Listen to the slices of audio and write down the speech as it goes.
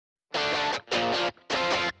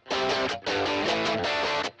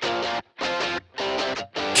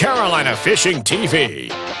Carolina Fishing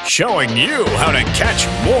TV, showing you how to catch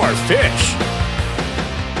more fish.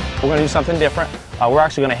 We're going to do something different. We're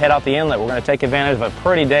actually going to head out the inlet. We're going to take advantage of a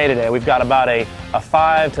pretty day today. We've got about a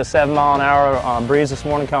 5 to 7 mile an hour breeze this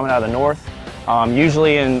morning coming out of the north.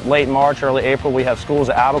 Usually in late March, early April, we have schools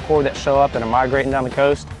at Albacore that show up and are migrating down the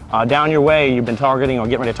coast. Down your way, you've been targeting or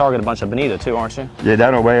getting ready to target a bunch of bonita too, aren't you? Yeah,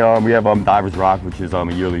 down our way we have Divers Rock, which is a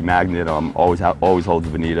yearly magnet. Always holds a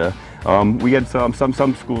bonita. We get some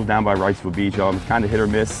schools down by Wrightsville Beach. It's kind of hit or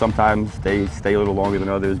miss. Sometimes they stay a little longer than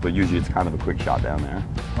others, but usually it's kind of a quick shot down there.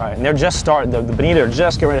 Right, and they're just starting. The bonita are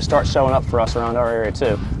just getting ready to start showing up for us around our area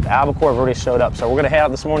too. The Albacore have already showed up, so we're going to head out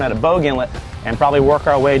this morning at a Bogue Inlet and probably work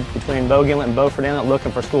our way between Bogue Inlet and Beaufort Inlet,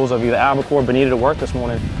 looking for schools of either Albacore or bonita to work this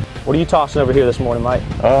morning. What are you tossing over here this morning, Mike?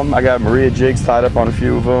 I got Maria jigs tied up on a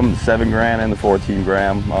few of them, the 7 gram and the 14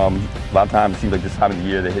 gram. A lot of times it seems like this time of the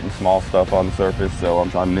year they're hitting small stuff on the surface, so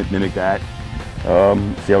I'm trying to mimic that.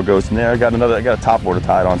 See how it goes from there. I got a top water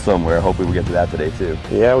tied on somewhere. Hopefully we'll get to that today too.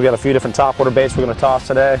 Yeah, we got a few different top water baits we're going to toss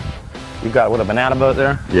today. You've got, what, a banana boat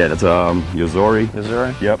there? Yeah, that's Yozori.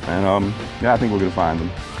 Yozori? Yep, and yeah, I think we're going to find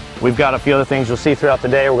them. We've got a few other things you'll see throughout the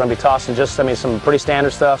day. We're going to be tossing just, some pretty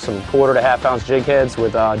standard stuff, some 1/4 to 1/2 ounce jig heads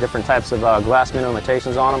with different types of glass minnow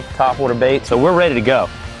imitations on them, top water bait. So we're ready to go.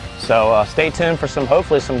 So stay tuned for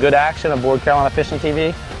hopefully some good action aboard Carolina Fishing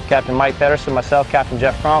TV. Captain Mike Pedersen, myself, Captain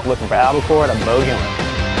Jeff Cronk, looking for Albacore at a Bogue Inlet.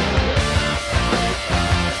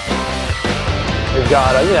 We've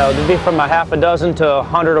got, there'll be from a half a dozen to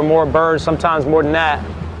 100 or more birds, sometimes more than that.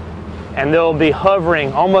 And they'll be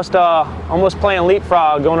hovering, almost playing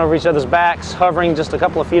leapfrog, going over each other's backs, hovering just a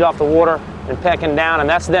couple of feet off the water and pecking down, and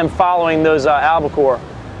that's them following those Albacore.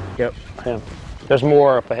 Yep. Yeah. There's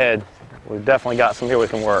more up ahead. We've definitely got some here we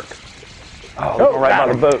can work. Oh, right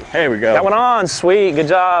by the boat. Here we go. Got one on, sweet, good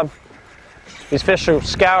job. These fish are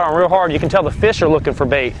scouring real hard. You can tell the fish are looking for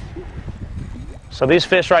bait. So these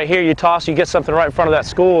fish right here, you toss, you get something right in front of that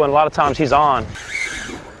school, and a lot of times he's on.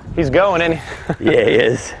 He's going, isn't he? Yeah, he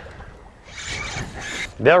is.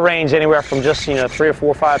 They'll range anywhere from just 3 or 4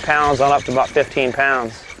 or 5 pounds on up to about 15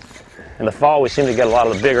 pounds. In the fall, we seem to get a lot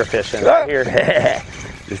of the bigger fish in. Right here,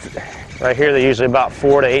 right here, they're usually about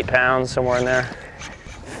 4 to 8 pounds, somewhere in there.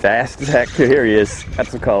 Fast as heck. Here he is.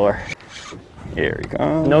 That's the color. Here he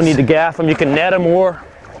comes. No need to gaff him. You can net him or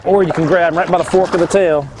you can grab him right by the fork of the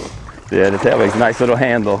tail. Yeah, the tail makes a nice little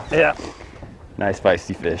handle. Yeah. Nice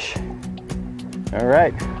feisty fish. All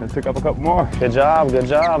right, let's pick up a couple more. Good job, good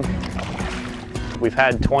job. We've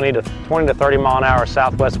had 20 to 30 mile an hour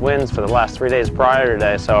southwest winds for the last 3 days prior to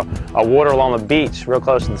today. So our water along the beach, real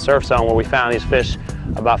close to the surf zone where we found these fish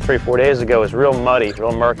about 3 or 4 days ago, is real muddy,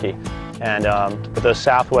 real murky. And with those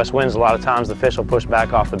southwest winds, a lot of times the fish will push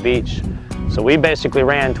back off the beach. So we basically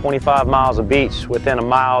ran 25 miles of beach within a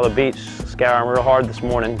mile of the beach, scouring real hard this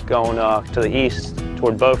morning, going to the east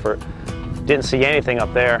toward Beaufort. Didn't see anything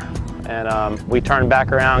up there. And we turned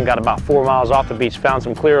back around, got about 4 miles off the beach, found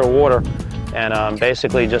some clearer water, and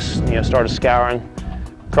basically just started scouring,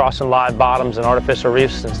 crossing live bottoms and artificial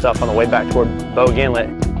reefs and stuff on the way back toward Bogue Inlet.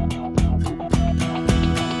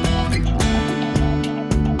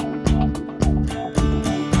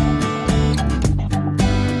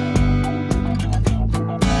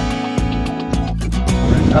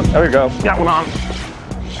 Oh, there we go. Got one on.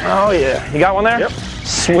 Oh yeah, you got one there? Yep.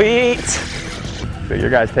 Sweet. So your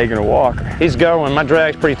guy's taking a walk. He's going. My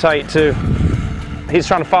drag's pretty tight too. He's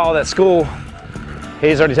trying to follow that school.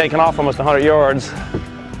 He's already taken off almost 100 yards.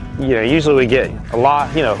 Usually we get a lot,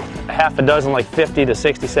 half a dozen, like 50 to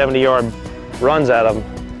 60, 70 yard runs out of him.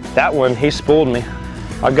 That one, he spooled me.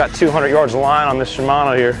 I've got 200 yards of line on this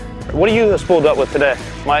Shimano here. What are you spooled up with today,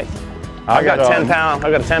 Mike? I got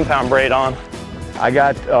a 10 pound braid on. I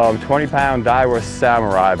got 20-pound Daiwa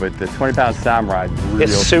Samurai, but the 20-pound Samurai is real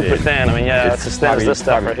It's super thin. I mean, yeah, it's as thin as this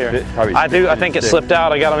stuff right here. I think it slipped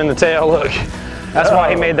out. I got him in the tail. Look, that's why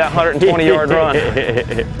he made that 120-yard run.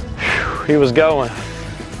 He was going.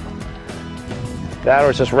 That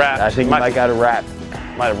was just wrapped. I think he might got a wrap.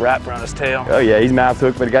 Might have wrapped around his tail. Oh yeah, he's mouth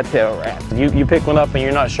hooked, but he got tail wrapped. You pick one up and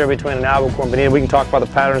you're not sure between an albacore and bonita. We can talk about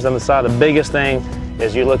the patterns on the side. The biggest thing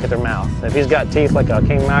is you look at their mouth. If he's got teeth like a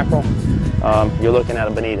king mackerel, you're looking at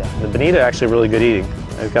a bonita. The bonita are actually really good eating.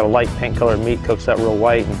 They've got a light pink colored meat, cooks out real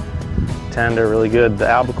white and tender, really good. The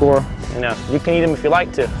albacore, you can eat them if you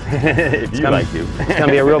like to. If you like to. It's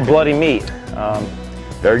gonna be a real bloody meat.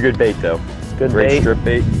 Very good bait though. It's good great bait. Strip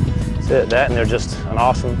bait. That's it. That and they're just an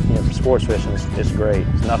awesome, for sports fishing, it's great.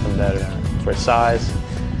 It's nothing better than it. For its size,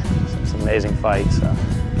 it's an amazing fight. So.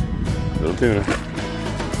 Little tuna.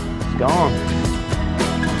 It's gone.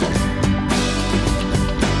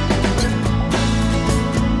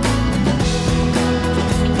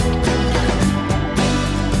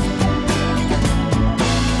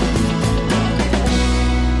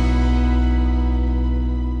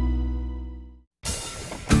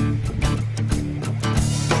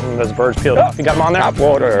 Some of those birds peeled off. You got them on there? Top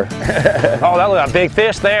water. Oh, that looks like a big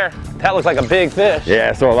fish there. That looks like a big fish. Yeah,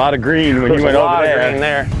 I saw a lot of green when you went over there. A lot of green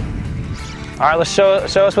there. All right, let's show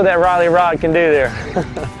us what that Riley rod can do there.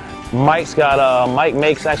 Mike's got, Mike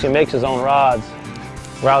actually makes his own rods.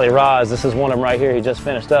 Riley rods. This is one of them right here. He just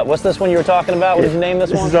finished up. What's this one you were talking about? What did you name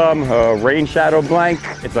this one? This is Rain Shadow Blank.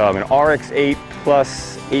 It's an RX8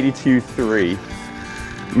 plus 82.3.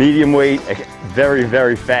 Medium weight, very,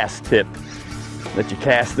 very fast tip. Let you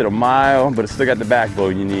cast it a mile, but it's still got the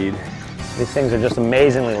backbone you need. These things are just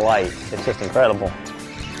amazingly light. It's just incredible.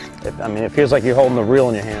 I mean, it feels like you're holding the reel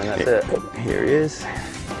in your hand. That's it. Here he is.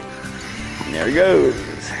 And there he goes.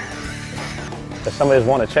 If somebody's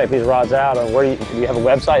want to check these rods out, or where do you have a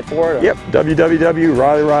website for it? Or? Yep,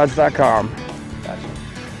 www.rileyrods.com. Gotcha.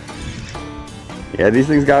 Yeah, these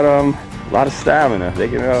things got a lot of stamina. They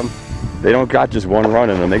can they don't got just one run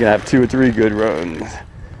in them. They can have 2 or 3 good runs.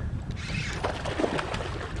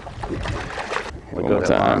 One more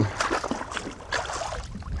time.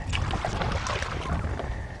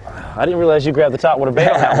 I didn't realize you grabbed the top water bait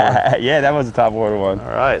on that one. Yeah, that was the top water one. All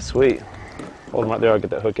right, sweet. Hold them right there. I'll get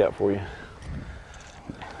that hook out for you.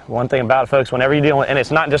 One thing about it, folks, whenever you're dealing with, and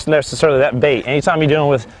it's not just necessarily that bait, anytime you're dealing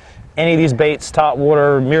with any of these baits, top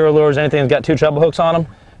water, mirror lures, anything that's got 2 treble hooks on them,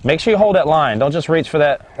 make sure you hold that line. Don't just reach for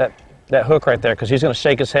that hook right there, because he's going to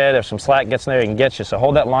shake his head. If some slack gets in there, he can get you. So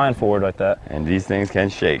hold that line forward like that. And these things can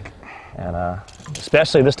shake. And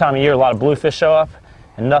especially this time of year, a lot of bluefish show up,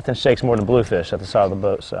 and nothing shakes more than bluefish at the side of the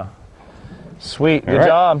boat. So sweet, good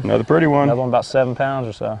job. Another pretty one. Another one about 7 pounds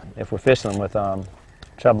or so. If we're fishing them with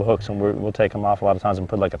treble hooks, and we'll take them off a lot of times and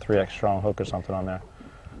put like a 3X strong hook or something on there.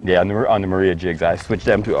 Yeah, on the Maria jigs, I switched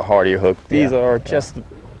them to a hardier hook. These are just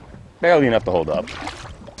barely enough to hold up.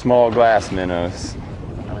 Small glass minnows.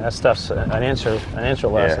 I mean, that stuff's an inch or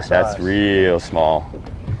less. Yeah, that's real small.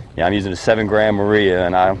 Yeah, I'm using a 7-gram Maria,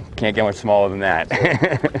 and I can't get much smaller than that.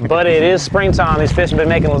 But it is springtime. These fish have been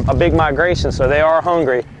making a big migration, so they are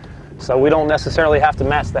hungry. So we don't necessarily have to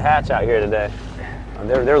match the hatch out here today.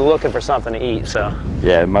 They're looking for something to eat, so.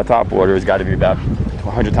 Yeah, my top water has got to be about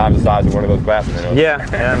 100 times the size of one of those glass minnows. Yeah,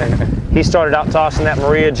 I mean, he started out tossing that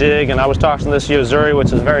Maria jig, and I was tossing this Yozuri,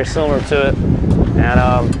 which is very similar to it.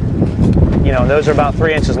 And, you know, those are about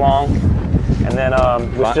 3 inches long. And then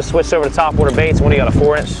we just switched over to top water baits. What do you got, a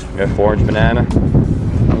 4-inch? Yeah, 4-inch banana. I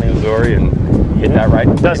mean, Yozuri, and hit that right.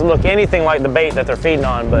 It doesn't look anything like the bait that they're feeding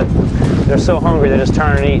on, but they're so hungry they just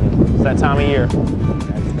turn and eat. It's that time of year.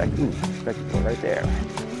 Right there.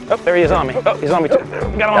 Oh, there he is on me. Oh, he's on me too.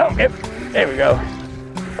 Got him on. Yep. There we go.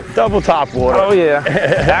 Double top water. Oh yeah.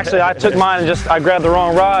 Actually, I took mine and I grabbed the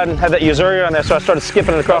wrong rod and had that Yozuri on there, so I started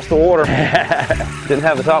skipping it across the water. Didn't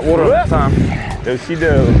have the top water at the time. There she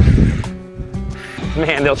do.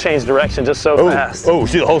 Man, they'll change direction just so fast. Oh,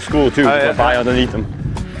 see the whole school too. Yeah. Fly underneath them.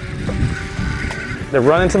 They're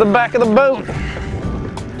running to the back of the boat.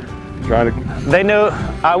 They know,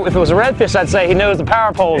 if it was a redfish, I'd say he knows the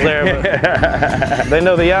power pole's there, but they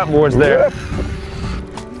know the outboard's there.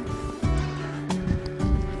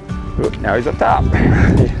 Now he's up top.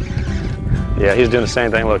 Yeah, he's doing the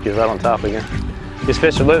same thing. Look, he's right on top again. These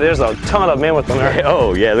fish are, there's a ton of them in with them there.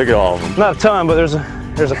 Oh yeah, look at all of them. Not a ton, but there's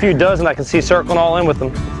a few dozen I can see circling all in with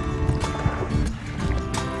them.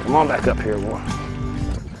 Come on back up here, boy.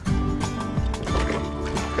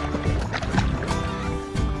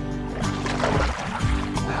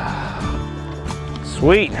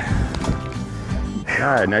 Sweet. All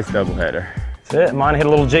right, nice double header. That's it. Mine hit a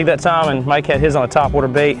little jig that time, and Mike had his on a top water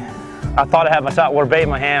bait. I thought I had my top water bait in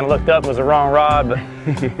my hand, looked up, it was the wrong rod, but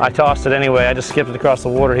I tossed it anyway. I just skipped it across the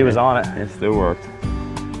water. He was on it. It still worked.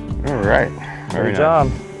 All right. Good job.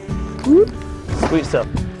 Sweet stuff.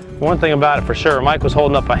 One thing about it for sure, Mike was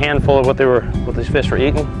holding up a handful of what these fish were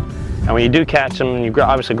eating. And when you do catch them, you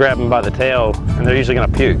obviously grab them by the tail, and they're usually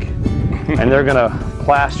going to puke. And they're going to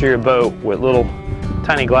plaster your boat with little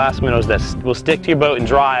tiny glass minnows that will stick to your boat and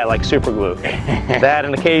dry like super glue. That,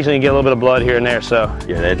 and occasionally you get a little bit of blood here and there. So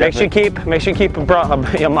yeah, make sure you keep a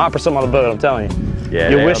mop or something on the boat. I'm telling you. Yeah,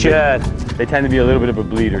 you wish you had. They tend to be a little bit of a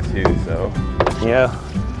bleeder too. So yeah,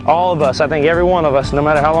 all of us. I think every one of us, no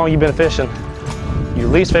matter how long you've been fishing, your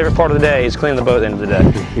least favorite part of the day is cleaning the boat at the end of the day.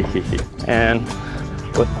 And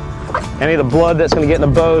with any of the blood that's going to get in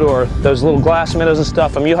the boat, or those little glass minnows and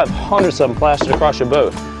stuff, you'll have hundreds of them plastered across your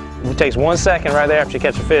boat. It takes 1 second right there after you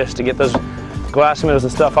catch a fish to get those glass minnows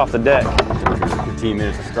and stuff off the deck. 15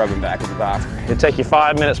 minutes of scrubbing back at the dock. It'll take you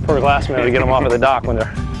 5 minutes per glass minnow to get them off at the dock when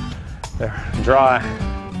they're dry.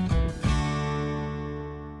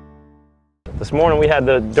 This morning we had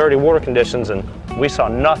the dirty water conditions, and we saw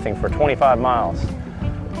nothing for 25 miles.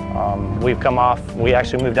 We've come off, we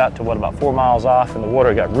actually moved out to what, about 4 miles off, and the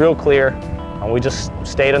water got real clear. And we just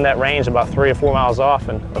stayed in that range about 3 or 4 miles off,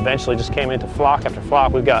 and eventually just came into flock after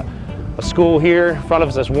flock. We've got a school here in front of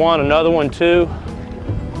us. There's one, another one, two,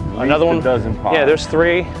 another one. Yeah, there's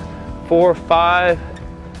 3, 4, 5.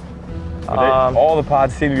 All the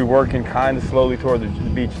pods seem to be working kind of slowly toward the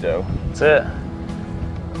beach, though. That's it.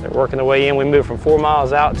 They're working their way in. We moved from 4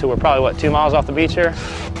 miles out to we're probably, what, 2 miles off the beach here?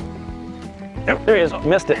 Yep, there he is.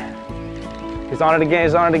 Missed it. He's on it again.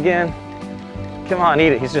 He's on it again. Come on,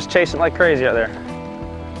 eat it. He's just chasing like crazy out there.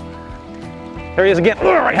 There he is again.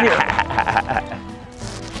 Right here.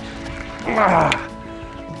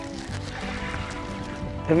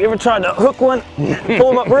 Have you ever tried to hook one?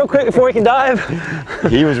 Pull him up real quick before he can dive?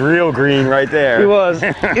 He was real green right there. He was.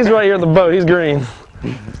 He's right here in the boat. He's green.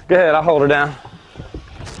 Go ahead. I'll hold her down.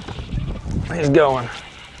 He's going.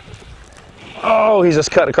 Oh, he's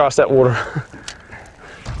just cut across that water.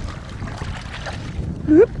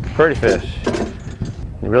 Pretty fish.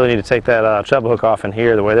 You really need to take that treble hook off in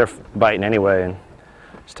here the way they're biting anyway, and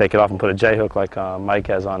just take it off and put a J hook like Mike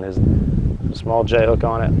has on his small J hook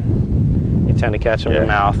on it. You tend to catch them in the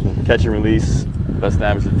mouth. Catch and release. Less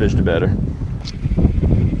damage to the fish, the better.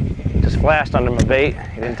 Just flashed under my bait.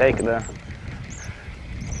 He didn't take it though.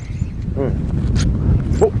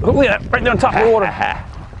 Oh, look at that, right there on top of the water.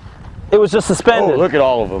 It was just suspended. Oh, look at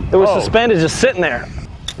all of them. It was suspended, just sitting there.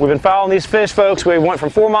 We've been following these fish, folks. We went from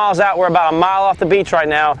 4 miles out. We're about a mile off the beach right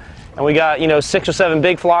now. And we got, 6 or 7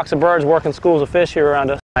 big flocks of birds working schools of fish here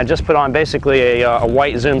around us. I just put on basically a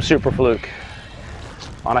white Zoom super fluke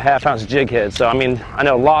on a 1/2 ounce jig head. So, I mean, I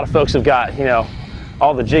know a lot of folks have got,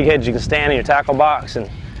 all the jig heads you can stand in your tackle box and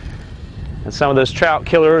some of those trout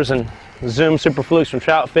killers and Zoom super flukes from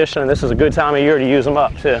trout fishing. And this is a good time of year to use them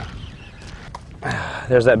up, too.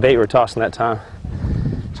 There's that bait we were tossing that time.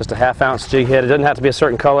 Just a 1/2 ounce jig head. It doesn't have to be a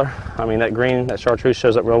certain color. I mean, that green, that chartreuse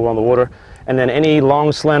shows up real well in the water. And then any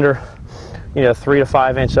long, slender, 3 to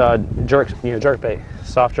 5 inch jerk bait,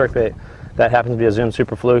 soft jerk bait. That happens to be a Zoom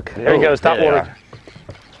super fluke. There he goes, top water.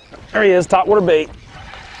 There he is, top water bait.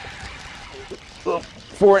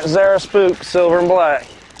 4-inch Zara spook, silver and black.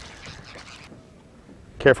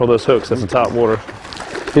 Careful of those hooks, that's the top water.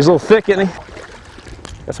 He's a little thick, isn't he?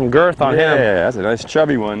 Got some girth on him. Yeah, that's a nice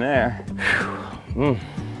chubby one there.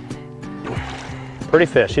 Pretty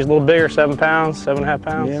fish. He's a little bigger, 7 pounds, 7.5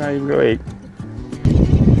 pounds. Yeah, not even go 8.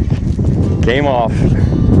 Came off.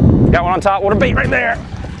 Got one on top water bait right there.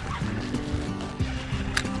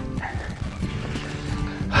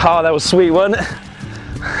 Oh, that was sweet, wasn't it?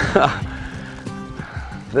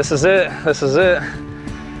 This is it. This is it.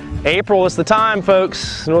 April is the time,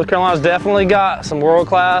 folks. North Carolina's definitely got some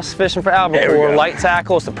world-class fishing for albacore. Light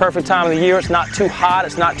tackle. It's the perfect time of the year. It's not too hot.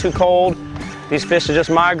 It's not too cold. These fish are just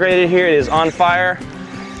migrated here. It is on fire.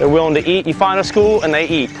 They're willing to eat. You find a school and they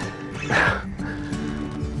eat.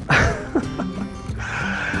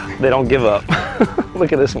 They don't give up.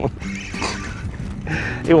 Look at this one.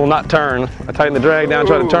 He will not turn. I tighten the drag down,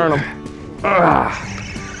 try to turn him. I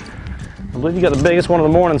believe you got the biggest one of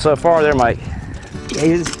the morning so far there, Mike.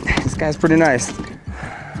 Yeah, this guy's pretty nice.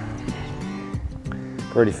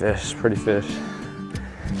 Pretty fish, pretty fish.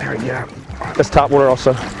 There we go. That's top water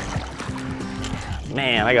also.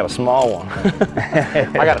 Man, I got a small one.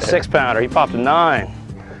 I got a 6 pounder. He popped a 9.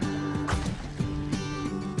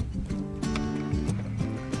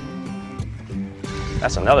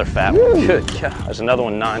 That's another fat one. Good God. There's another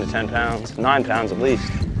one 9 to 10 pounds. 9 pounds at least.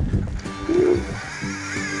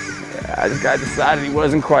 Yeah, this guy decided he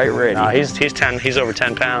wasn't quite ready. No, he's over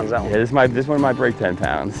 10 pounds. That one. Yeah, this one might break 10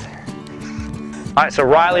 pounds. All right, so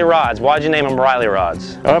Riley rods. Why'd you name them Riley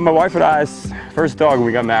rods? My wife and I's first dog when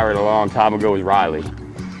we got married a long time ago was Riley,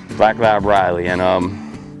 Black Lab Riley, and I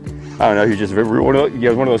don't know, he was just one of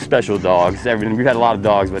those special dogs. We've had a lot of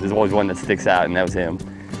dogs, but there's always one that sticks out, and that was him.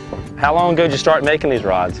 How long ago did you start making these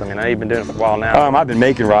rods? I mean, I know you've been doing it for a while now. I've been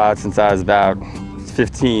making rods since I was about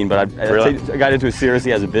 15, but I got into it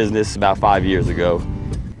seriously as a business about 5 years ago.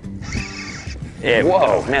 Yeah,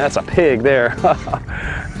 whoa, man, that's a pig there.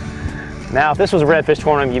 Now, if this was a redfish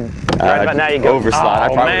tournament, right about now you go,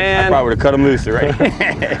 overslot. Oh, I probably would have cut him looser, right?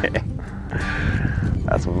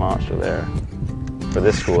 That's a monster there. For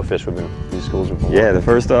this school of fish, these schools have been. Yeah, the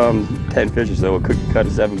first 10 fish or so could cut a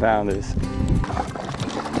 7 pounders.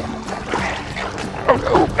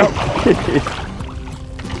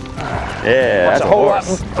 Yeah, that's a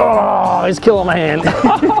horse. Oh, he's killing my hand.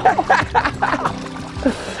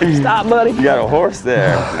 Stop, buddy. You got a horse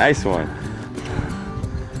there. Nice one.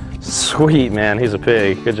 Sweet, man. He's a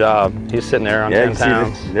pig. Good job. He's sitting there on 10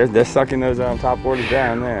 pounds. They're sucking those top waters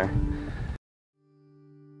down there.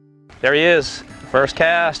 There he is. First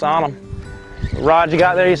cast on them. Rod you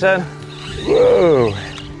got there, you said? Whoa.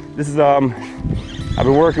 This is, I've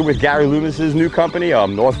been working with Gary Loomis's new company,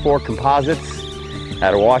 North Fork Composites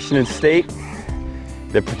out of Washington State.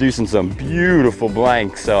 They're producing some beautiful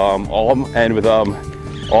blanks, all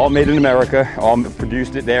made in America, all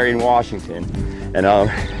produced it there in Washington. And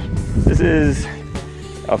this is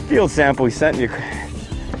a field sample he sent me.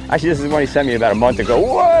 Actually, this is one he sent me about a month ago.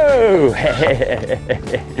 Whoa!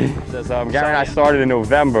 Says, Gary and I started in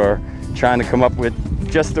November trying to come up with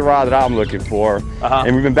just the rod that I'm looking for.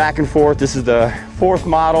 And we've been back and forth. This is the 4th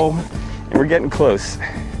model, and we're getting close.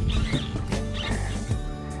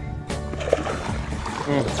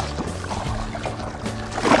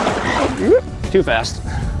 Too fast.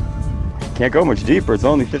 Can't go much deeper. It's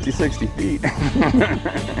only 50, 60 feet.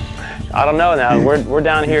 I don't know now. We're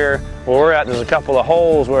down here where we're at. There's a couple of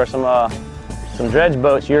holes where some dredge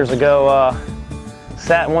boats years ago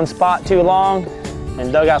sat in one spot too long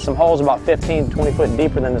and dug out some holes about 15, 20 foot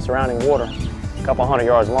deeper than the surrounding water, a couple 100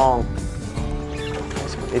 yards long.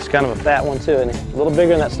 He's kind of a fat one too, and a little bigger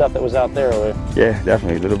than that stuff that was out there earlier. Yeah,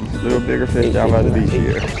 definitely. A little bigger fish down by the beach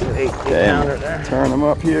here. Eight pounder there. Turn them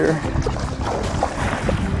up here.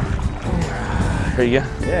 Here you go.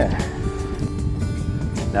 Yeah.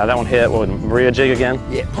 Now that one hit, what, Maria jig again?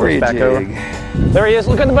 Yeah, Maria back jig. Over. There he is,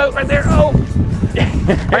 look at the boat right there. Oh!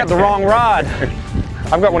 I got the wrong rod.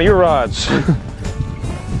 I've got one of your rods.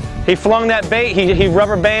 He flung that bait, he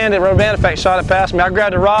rubber band effect, shot it past me. I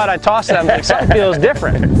grabbed the rod, I tossed it, I'm like, something feels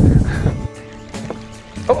different.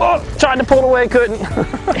 Oh, tried to pull it away, couldn't.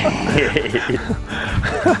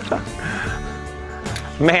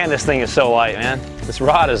 Man, this thing is so light, man. This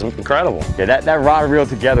rod is incredible. Yeah, that rod reel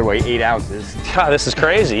together weighs 8 ounces. God, this is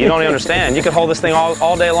crazy. You don't even understand. You could hold this thing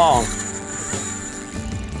all day long.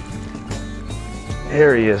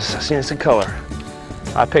 Here he is. I see it's in color.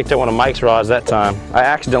 I picked up one of Mike's rods that time. I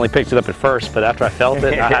accidentally picked it up at first, but after I felt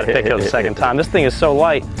it, I had to pick it up the second time. This thing is so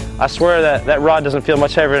light. I swear that rod doesn't feel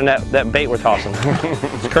much heavier than that bait we're tossing.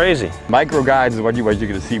 It's crazy. Micro guides is what you're going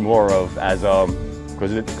to see more of, as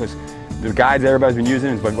because the guides everybody's been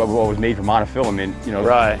using is what was made for monofilament, you know,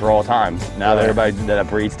 for all time. Now that everybody that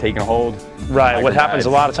braid's taking hold. Right. What happens a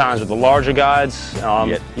lot of times with the larger guides, you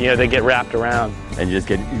know, they get wrapped around. And you just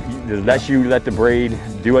get, the less you let the braid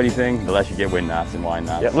do anything, the less you get wind knots and line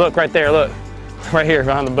knots. Yeah, look right there, look. Right here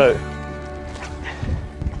behind the boat.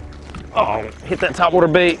 Oh, hit that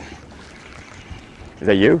topwater bait. Is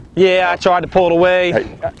that you? Yeah, I tried to pull it away.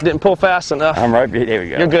 Didn't pull fast enough. I'm right, there we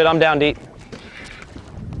go. You're good, I'm down deep.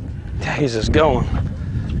 He's just going.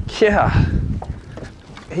 Yeah.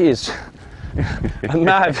 He's,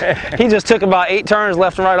 he just took about 8 turns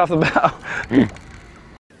left and right off the bow.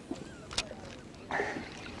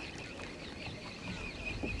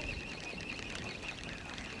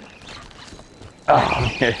 Oh,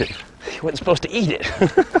 he wasn't supposed to eat it.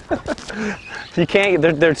 You can't,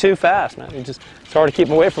 they're too fast, man. It's hard to keep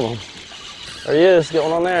them away from them. There he is,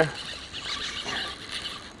 going on there.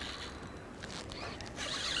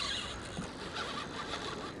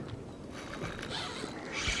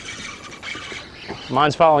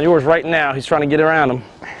 Mine's following yours right now. He's trying to get around him.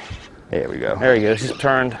 There we go. There he goes. He's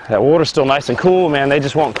turned. That water's still nice and cool, man. They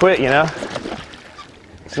just won't quit, you know.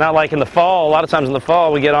 It's not like in the fall. A lot of times in the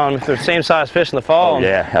fall, we get on, if they're the same size fish in the fall,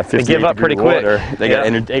 they give up pretty quick. They got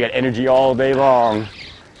energy all day long.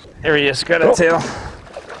 There he is. Got that tail.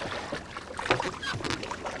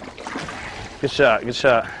 Good shot. Good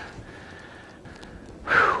shot.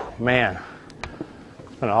 Whew, man,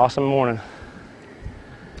 it's been an awesome morning.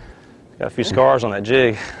 Got a few scars on that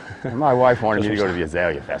jig. My wife wanted me to go to the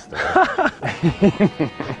Azalea Festival.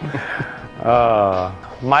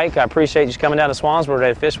 Mike, I appreciate you coming down to Swansboro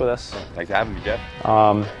today to fish with us. Thanks for having me, Jeff.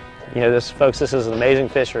 You know, folks, this is an amazing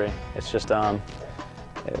fishery. It's just, the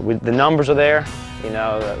numbers are there, you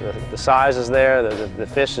know, the size is there, the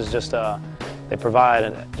fish is just, they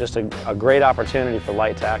provide just a great opportunity for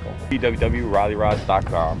light tackle.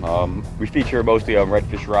 www.rileyrods.com. We feature mostly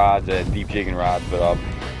redfish rods and deep jigging rods, but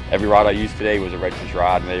every rod I used today was a redfish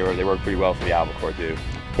rod, and they work pretty well for the albacore too.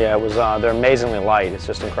 Yeah, it was. They're amazingly light. It's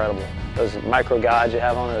just incredible. Those micro guides you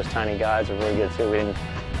have on there, those tiny guides are really good too. We didn't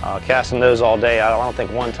casting those all day. I don't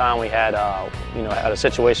think one time we had, you know, had a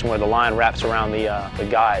situation where the line wraps around the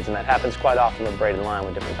guides, and that happens quite often with braided line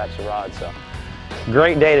with different types of rods. So,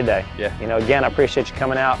 great day today. Yeah. You know, again, I appreciate you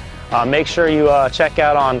coming out. Make sure you check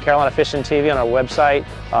out on Carolina Fishing TV on our website.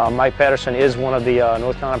 Mike Pedersen is one of the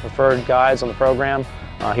North Carolina preferred guides on the program.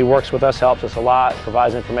 He works with us, helps us a lot,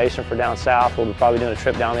 provides information for down south. We'll be probably doing a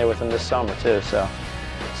trip down there with him this summer too. So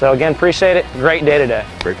again, appreciate it. Great day today.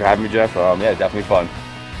 Great for having me, Jeff. Yeah, definitely fun.